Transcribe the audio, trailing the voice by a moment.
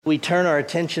we turn our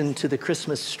attention to the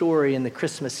Christmas story and the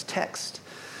Christmas text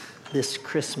this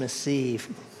Christmas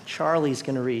Eve. Charlie's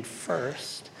going to read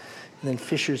first, and then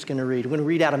Fisher's going to read. We're going to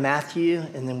read out of Matthew,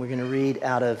 and then we're going to read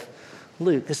out of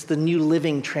Luke. This is the New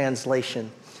Living Translation.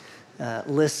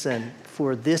 Listen,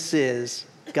 for this is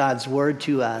God's word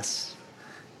to us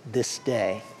this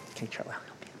day. Okay, Charlie, I'll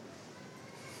help you.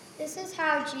 This is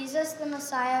how Jesus the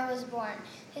Messiah was born.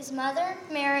 His mother,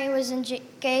 Mary, was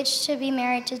engaged to be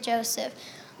married to Joseph.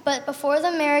 But before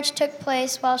the marriage took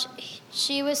place, while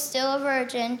she was still a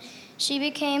virgin, she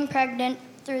became pregnant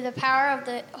through the power of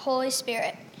the Holy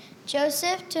Spirit.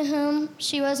 Joseph, to whom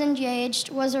she was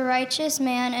engaged, was a righteous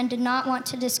man and did not want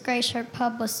to disgrace her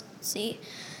publicity.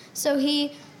 So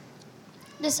he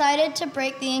decided to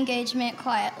break the engagement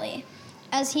quietly.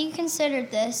 As he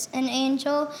considered this, an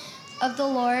angel of the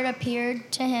Lord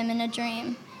appeared to him in a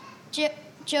dream.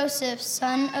 Joseph,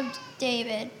 son of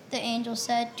David, the angel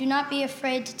said, "Do not be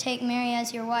afraid to take Mary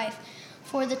as your wife,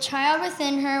 for the child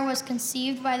within her was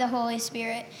conceived by the Holy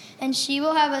Spirit, and she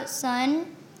will have a son,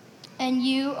 and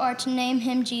you are to name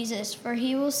him Jesus, for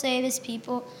he will save his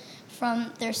people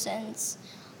from their sins."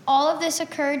 All of this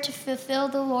occurred to fulfill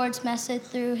the Lord's message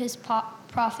through his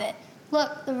prophet.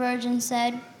 "Look," the virgin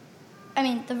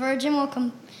will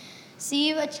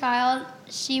conceive a child,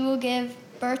 she will give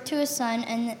birth to a son,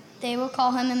 and they will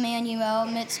call him Emmanuel,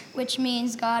 which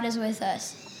means God is with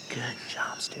us. Good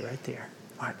job, Stu, right there.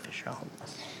 All right, Fisher, I'll hold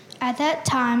this. At that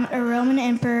time, a Roman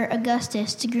Emperor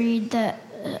Augustus decreed that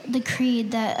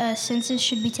a census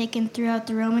should be taken throughout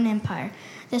the Roman Empire.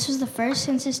 This was the first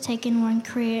census taken when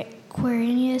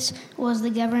Quirinius was the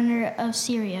governor of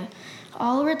Syria.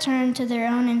 All returned to their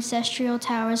own ancestral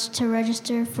towers to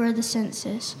register for the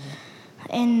census.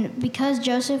 And because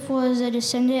Joseph was a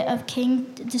descendant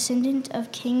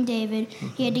of King David,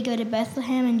 he had to go to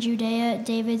Bethlehem in Judea,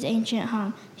 David's ancient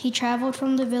home. He traveled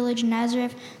from the village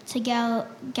Nazareth to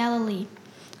Galilee.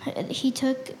 He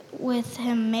took with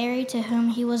him Mary, to whom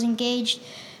he was engaged,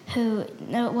 who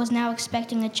was now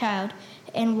expecting a child.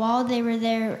 And while they were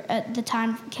there, the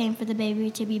time came for the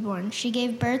baby to be born. She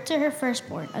gave birth to her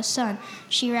firstborn, a son.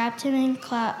 She wrapped him in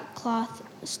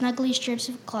snugly strips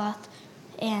of cloth,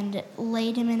 and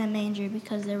laid him in a manger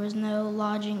because there was no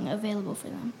lodging available for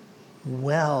them.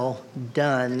 Well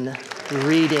done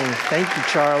reading. Thank you,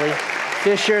 Charlie.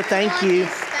 Fisher, thank you.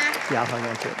 Yeah, I'll hang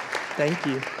on to it. Thank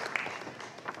you.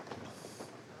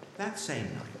 That same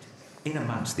night, in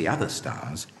amongst the other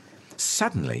stars,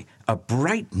 suddenly a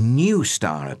bright new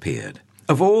star appeared.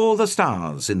 Of all the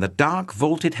stars in the dark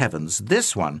vaulted heavens,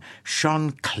 this one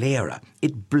shone clearer.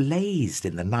 It blazed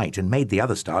in the night and made the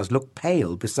other stars look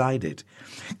pale beside it.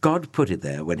 God put it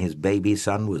there when his baby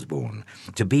son was born,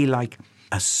 to be like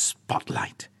a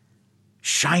spotlight,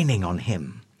 shining on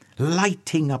him,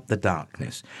 lighting up the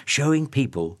darkness, showing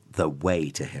people the way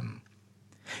to him.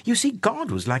 You see,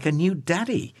 God was like a new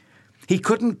daddy. He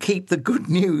couldn't keep the good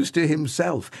news to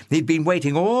himself. He'd been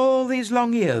waiting all these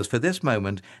long years for this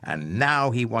moment, and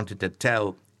now he wanted to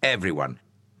tell everyone.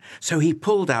 So he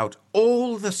pulled out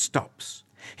all the stops.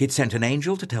 He'd sent an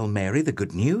angel to tell Mary the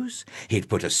good news. He'd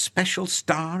put a special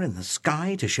star in the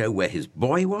sky to show where his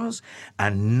boy was.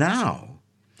 And now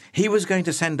he was going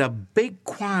to send a big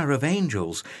choir of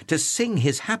angels to sing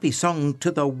his happy song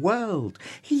to the world.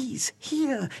 He's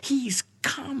here. He's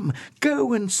come.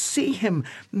 Go and see him,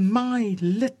 my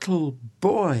little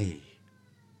boy.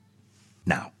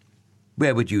 Now,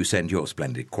 where would you send your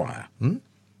splendid choir?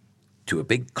 To a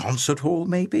big concert hall,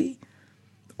 maybe?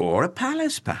 Or a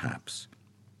palace, perhaps?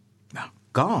 Now,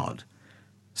 God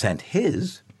sent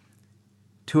his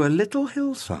to a little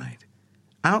hillside,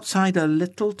 outside a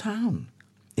little town,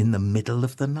 in the middle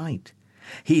of the night.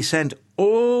 He sent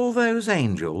all those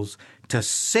angels to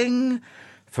sing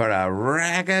for a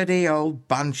raggedy old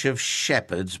bunch of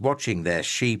shepherds watching their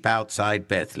sheep outside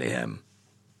Bethlehem.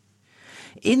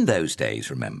 In those days,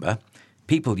 remember,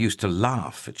 people used to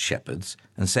laugh at shepherds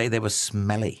and say they were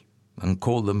smelly and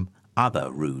call them other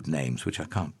rude names, which I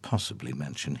can't possibly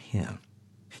mention here.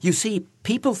 You see,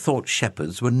 people thought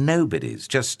shepherds were nobodies,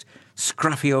 just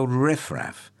scruffy old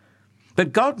riffraff.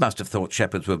 But God must have thought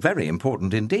shepherds were very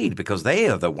important indeed, because they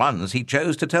are the ones he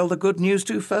chose to tell the good news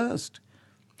to first.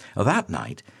 That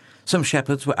night, some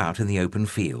shepherds were out in the open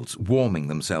fields, warming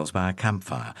themselves by a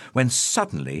campfire, when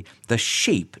suddenly the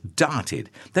sheep darted.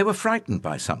 They were frightened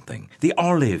by something. The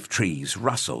olive trees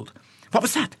rustled. What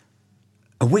was that?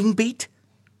 A wing beat?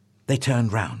 They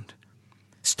turned round.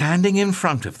 Standing in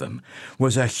front of them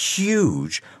was a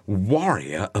huge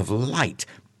warrior of light,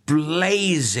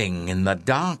 blazing in the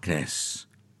darkness.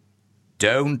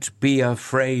 "Don't be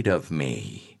afraid of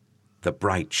me," the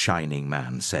bright shining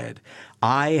man said.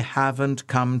 I haven't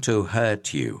come to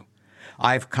hurt you.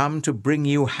 I've come to bring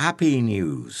you happy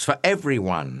news for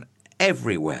everyone,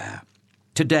 everywhere.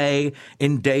 Today,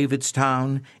 in David's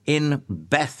town, in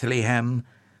Bethlehem,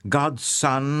 God's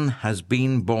Son has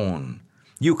been born.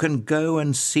 You can go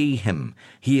and see him.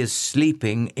 He is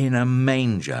sleeping in a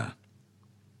manger.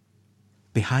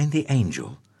 Behind the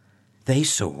angel, they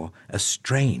saw a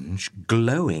strange,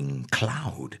 glowing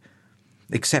cloud.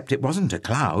 Except it wasn't a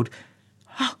cloud.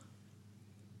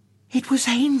 It was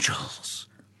angels.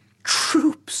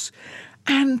 Troops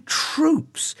and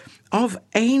troops of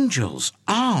angels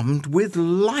armed with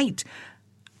light.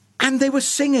 And they were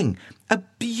singing a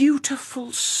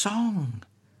beautiful song.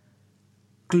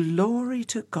 Glory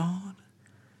to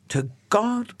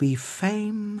God be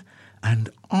fame and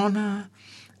honor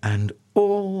and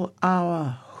all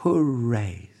our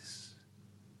hoorays.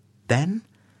 Then,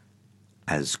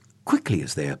 as quickly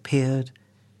as they appeared,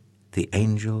 the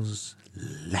angels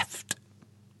left.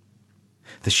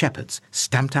 The shepherds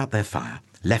stamped out their fire,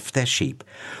 left their sheep,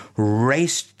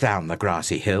 raced down the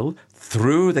grassy hill,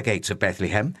 through the gates of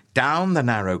Bethlehem, down the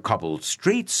narrow cobbled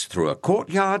streets, through a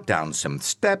courtyard, down some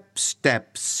steps,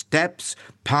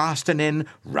 past an inn,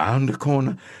 round a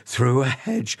corner, through a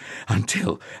hedge,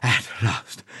 until at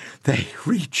last they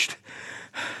reached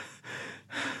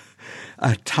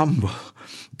a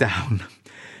tumble-down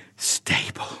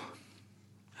stable.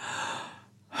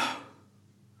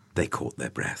 They caught their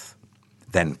breath.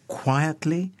 Then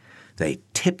quietly they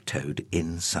tiptoed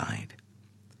inside.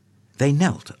 They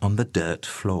knelt on the dirt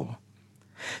floor.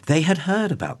 They had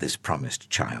heard about this promised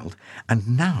child,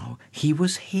 and now he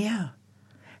was here.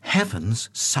 Heaven's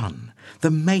Son,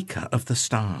 the maker of the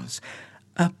stars,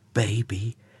 a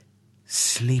baby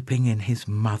sleeping in his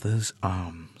mother's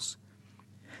arms.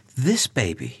 This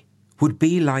baby would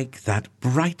be like that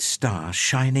bright star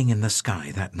shining in the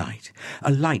sky that night,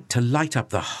 a light to light up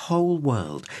the whole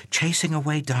world, chasing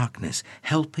away darkness,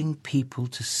 helping people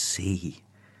to see.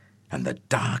 And the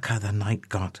darker the night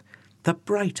got, the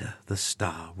brighter the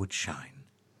star would shine.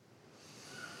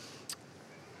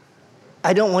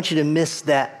 I don't want you to miss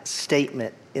that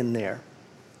statement in there.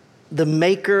 The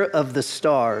maker of the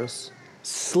stars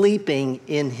sleeping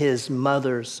in his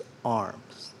mother's arms.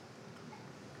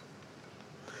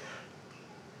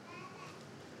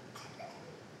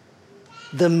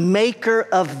 The maker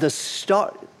of the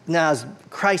star. Now, as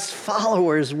Christ's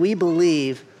followers, we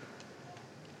believe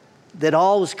that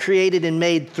all was created and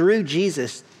made through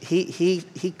Jesus. He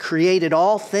created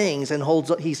all things and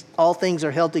all things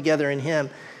are held together in him.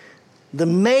 The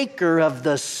maker of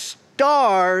the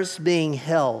stars being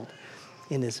held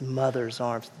in his mother's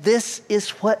arms. This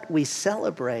is what we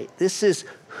celebrate. This is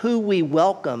who we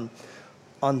welcome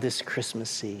on this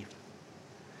Christmas Eve.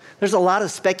 There's a lot of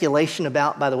speculation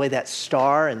about, by the way, that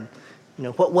star and,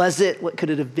 what was it? What could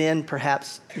it have been?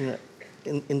 Perhaps,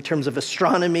 in terms of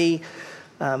astronomy.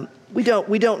 We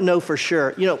don't know for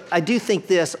sure. I do think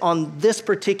this, on this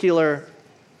particular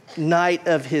night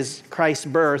of Christ's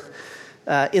birth,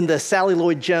 in the Sally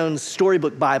Lloyd Jones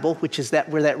Storybook Bible, which is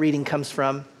where that reading comes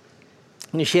from,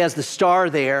 she has the star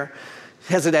there,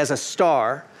 has it as a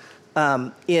star.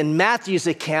 In Matthew's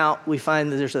account, we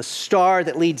find that there's a star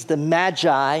that leads the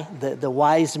Magi, the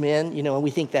wise men, and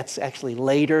we think that's actually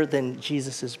later than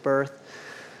Jesus' birth.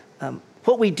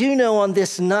 What we do know on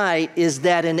this night is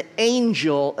that an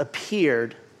angel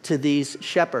appeared to these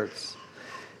shepherds.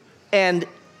 And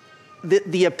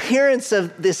the appearance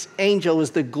of this angel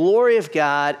was the glory of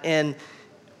God. And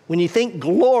when you think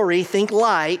glory, think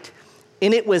light.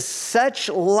 And it was such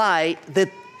light that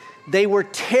they were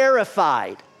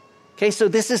terrified. Okay, so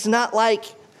this is not like,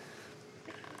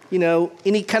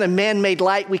 any kind of man-made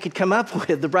light we could come up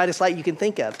with, the brightest light you can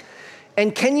think of.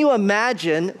 And can you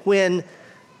imagine when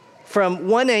from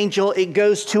one angel it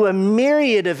goes to a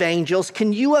myriad of angels?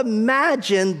 Can you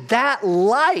imagine that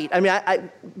light? I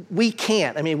mean, we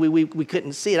can't. I mean, we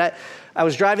couldn't see it. I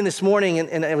was driving this morning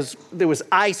and there was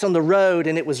ice on the road,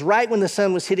 and it was right when the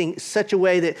sun was hitting such a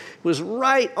way that it was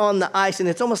right on the ice, and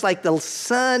it's almost like the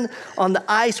sun on the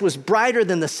ice was brighter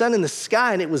than the sun in the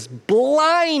sky, and it was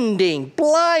blinding.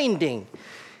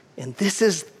 And this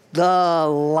is the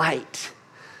light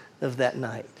of that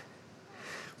night.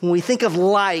 When we think of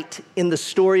light in the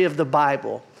story of the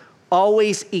Bible,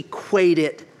 always equate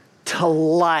it to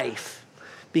life,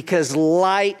 because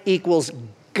light equals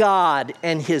God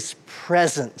and his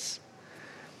presence.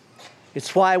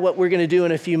 It's why what we're going to do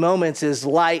in a few moments is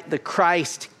light the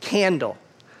Christ candle.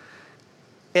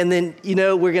 And then,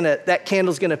 that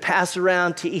candle's going to pass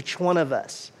around to each one of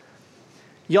us.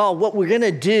 Y'all, what we're going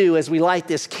to do as we light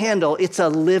this candle, it's a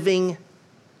living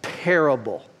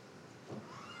parable.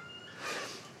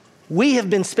 We have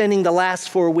been spending the last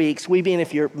 4 weeks, we being,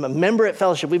 if you're a member at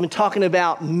Fellowship, we've been talking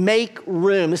about make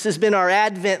room. This has been our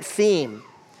Advent theme.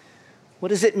 What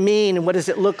does it mean and what does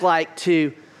it look like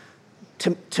to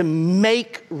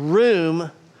make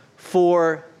room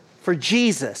for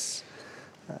Jesus?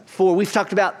 We've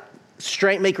talked about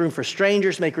make room for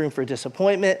strangers, make room for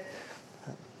disappointment,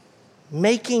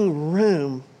 making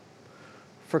room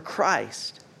for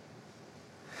Christ.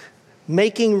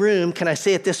 Making room, can I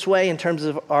say it this way in terms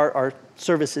of our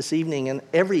service this evening and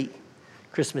every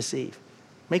Christmas Eve?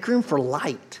 Make room for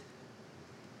light.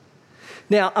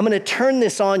 Now, I'm going to turn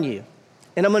this on you,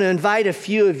 and I'm going to invite a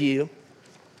few of you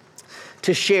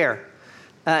to share.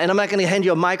 And I'm not going to hand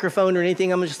you a microphone or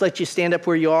anything. I'm going to just let you stand up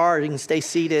where you are, or you can stay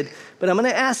seated. But I'm going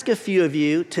to ask a few of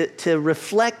you to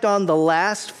reflect on the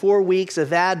last 4 weeks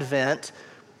of Advent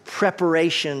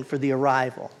preparation for the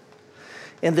arrival.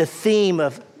 And the theme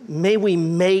of may we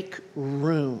make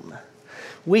room.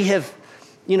 We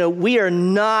are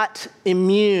not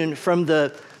immune from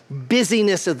the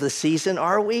busyness of the season,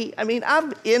 are we? I mean,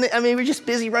 we're just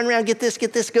busy, run around, get this,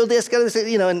 go this,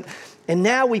 and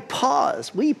now we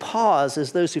pause. We pause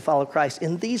as those who follow Christ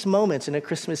in these moments in a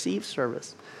Christmas Eve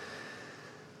service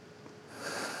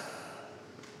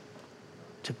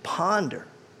to ponder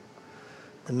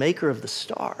the maker of the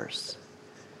stars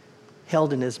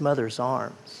held in his mother's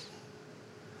arms,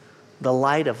 the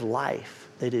light of life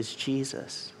that is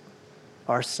Jesus,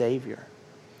 our Savior,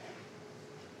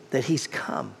 that he's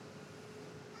come.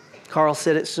 Carl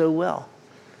said it so well.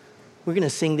 We're going to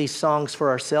sing these songs for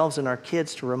ourselves and our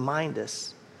kids to remind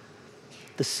us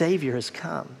the Savior has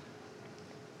come.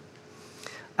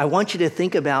 I want you to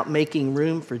think about making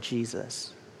room for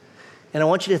Jesus. And I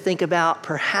want you to think about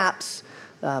perhaps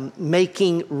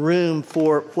making room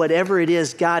for whatever it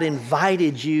is God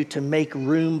invited you to make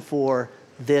room for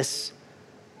this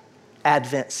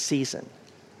Advent season.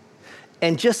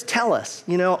 And just tell us,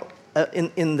 in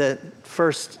the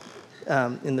first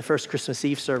Christmas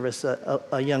Eve service,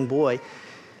 a young boy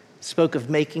spoke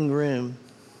of making room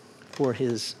for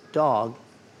his dog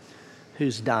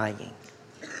who's dying,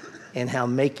 and how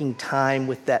making time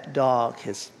with that dog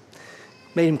has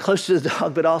made him close to the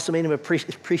dog, but also made him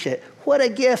appreciate it. What a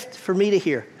gift for me to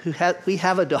hear. We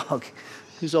have a dog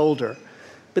who's older,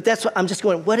 but that's what I'm just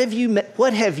going. What have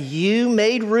you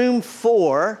made room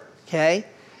for? Okay,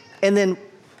 and then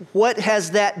what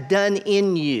has that done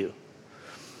in you?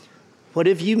 What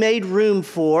have you made room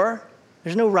for?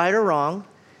 There's no right or wrong.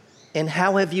 And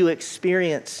how have you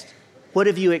experienced? What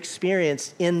have you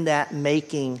experienced in that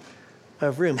making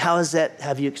of room?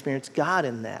 Have you experienced God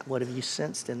in that? What have you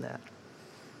sensed in that?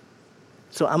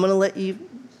 So I'm going to let you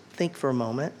think for a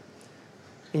moment.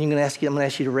 And I'm going to ask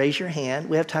you to raise your hand.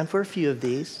 We have time for a few of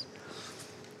these.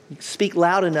 You speak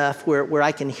loud enough where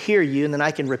I can hear you, and then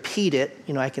I can repeat it.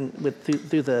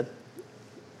 Through the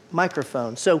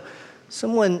microphone. So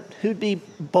someone who'd be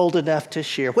bold enough to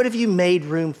share. What have you made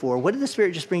room for? What did the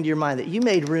Spirit just bring to your mind that you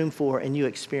made room for and you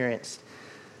experienced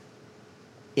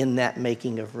in that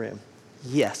making of room?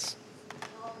 Yes.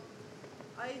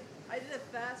 I did a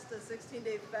fast, a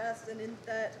 16-day fast, and in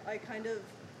that I kind of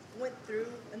went through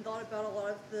and thought about a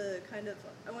lot of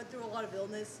I went through a lot of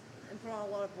illness and put on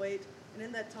a lot of weight. And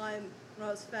in that time, when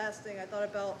I was fasting, I thought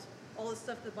about all the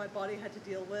stuff that my body had to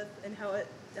deal with and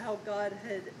how God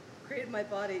had created my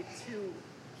body to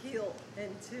heal and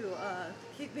to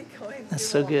keep me going. That's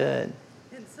so good.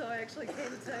 And so I actually came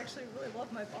to really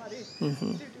love my body through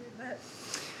doing that.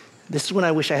 This is when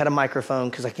I wish I had a microphone,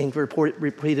 because I can't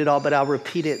repeat it all, but I'll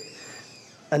repeat it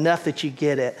enough that you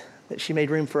get it, that she made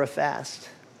room for a fast,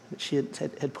 that she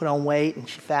had put on weight and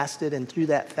she fasted, and through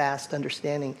that fast,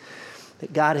 understanding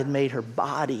that God had made her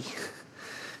body.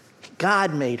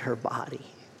 God made her body.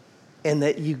 And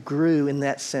that you grew in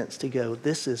that sense to go,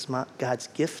 this is God's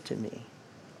gift to me.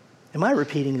 Am I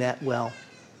repeating that well?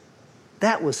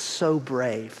 That was so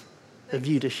brave of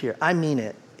you to share. I mean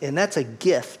it. And that's a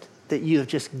gift that you have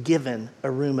just given a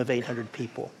room of 800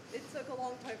 people. It took a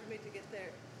long time for me to get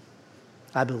there.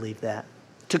 I believe that.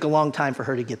 It took a long time for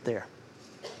her to get there.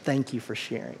 Thank you for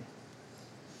sharing.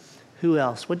 Who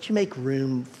else? What did you make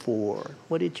room for?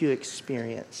 What did you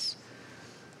experience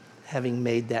having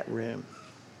made that room?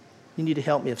 You need to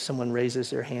help me if someone raises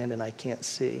their hand and I can't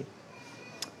see.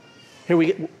 Here we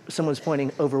get, someone's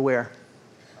pointing over where?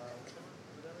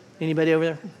 Anybody over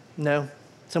there? No?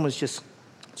 Someone's just,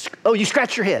 oh, you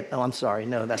scratched your head. Oh, I'm sorry.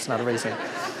 No, that's not a raising.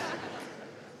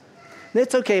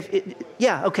 It's okay.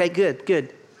 Okay,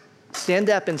 good. Stand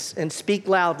up and speak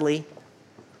loudly.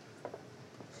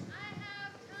 I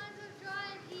have tons of joy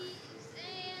and peace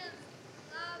and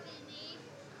love in me.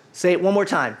 Say it one more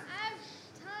time. I have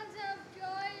tons of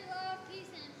joy, love,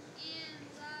 peace, and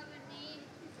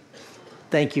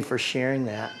Thank you for sharing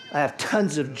that. I have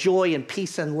tons of joy and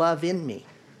peace and love in me.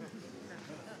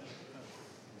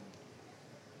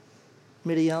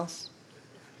 Anybody else?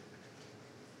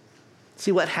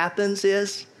 See, what happens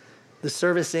is the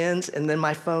service ends and then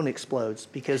my phone explodes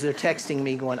because they're texting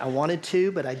me going, I wanted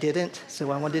to, but I didn't,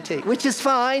 so I wanted to take, which is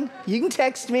fine. You can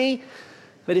text me.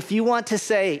 But if you want to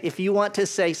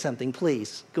say something,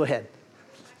 please, go ahead.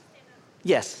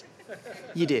 Yes,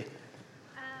 you do.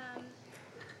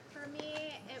 For me,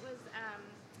 it was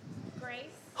Grace.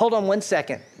 Hold on 1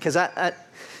 second, because I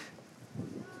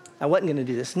wasn't going to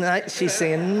do this. No, she's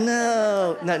saying,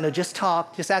 no, just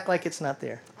talk. Just act like it's not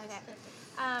there. Okay.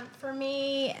 For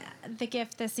me, the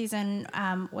gift this season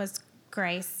was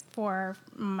Grace. For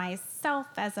myself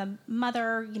as a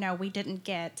mother, we didn't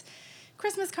get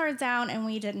Christmas cards out, and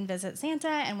we didn't visit Santa,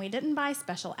 and we didn't buy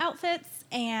special outfits,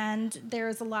 and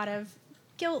there's a lot of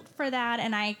guilt for that,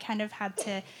 and I kind of had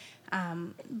to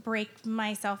break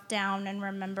myself down and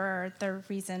remember the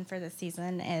reason for this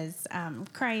season is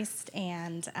Christ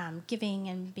and giving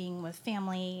and being with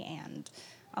family and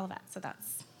all of that. So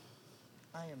that's.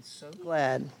 I am so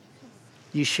glad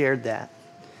you shared that,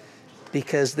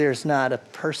 because there's not a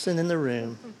person in the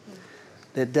room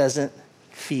that doesn't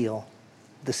feel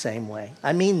the same way.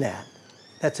 I mean that.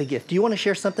 That's a gift. Do you want to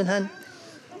share something, hon?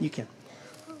 You can.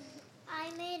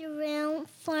 I made room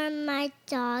for my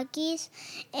doggies,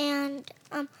 and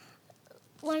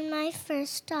when my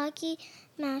first doggie,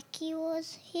 Mackie,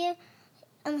 was here,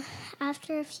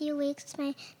 after a few weeks,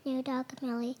 my new dog,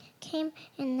 Millie, came,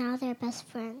 and now they're best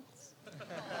friends.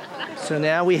 So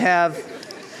now we had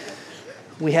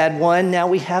one, now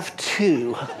we have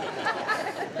two,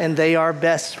 and they are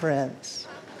best friends.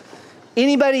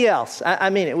 Anybody else? I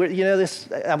mean it. This.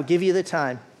 I will give you the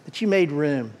time that you made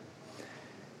room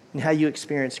and how you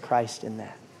experienced Christ in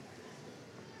that.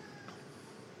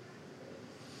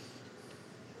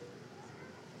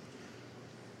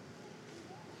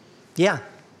 Yeah.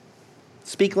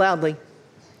 Speak loudly.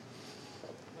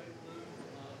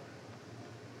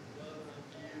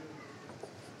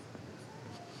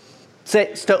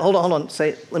 Hold on.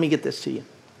 Let me get this to you.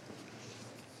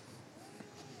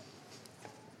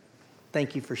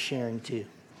 Thank you for sharing too.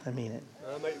 I mean it.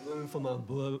 I make room for my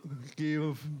blood,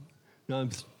 give,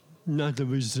 not to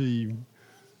receive.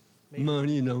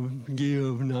 Money,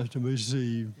 give, not to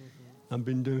receive. Mm-hmm. I've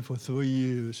been doing it for 3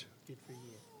 years. Good for you.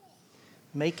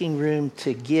 Making room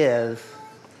to give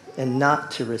and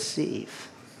not to receive.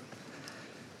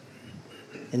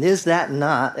 And is that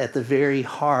not at the very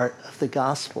heart of the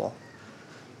gospel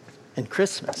and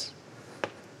Christmas?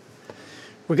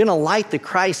 We're going to light the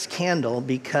Christ candle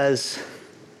because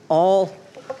all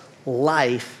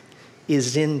life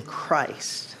is in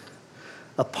Christ.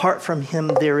 Apart from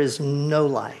him, there is no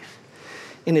life.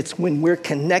 And it's when we're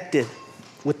connected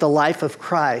with the life of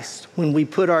Christ, when we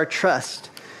put our trust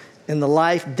in the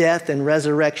life, death, and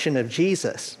resurrection of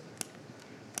Jesus,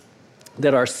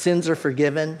 that our sins are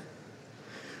forgiven,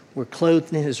 we're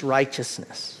clothed in his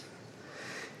righteousness.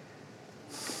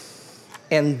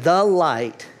 And the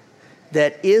light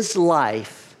that is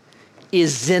life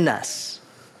is in us,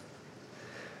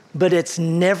 but it's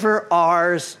never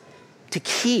ours to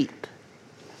keep,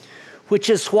 which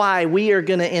is why we are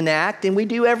going to enact, and we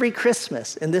do every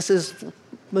Christmas, and this is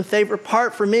the favorite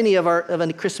part for many of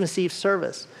a Christmas Eve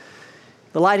service.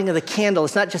 The lighting of the candle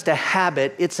is not just a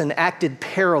habit, it's an acted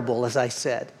parable, as I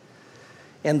said.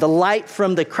 And the light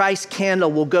from the Christ candle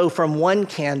will go from one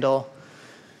candle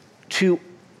to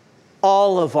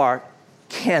all of our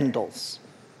candles.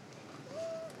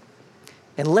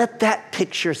 And let that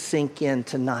picture sink in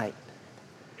tonight.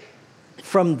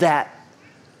 From the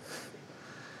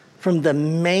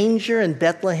manger in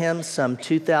Bethlehem some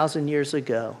 2,000 years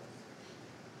ago,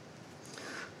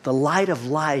 the light of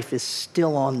life is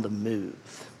still on the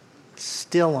move.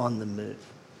 Still on the move.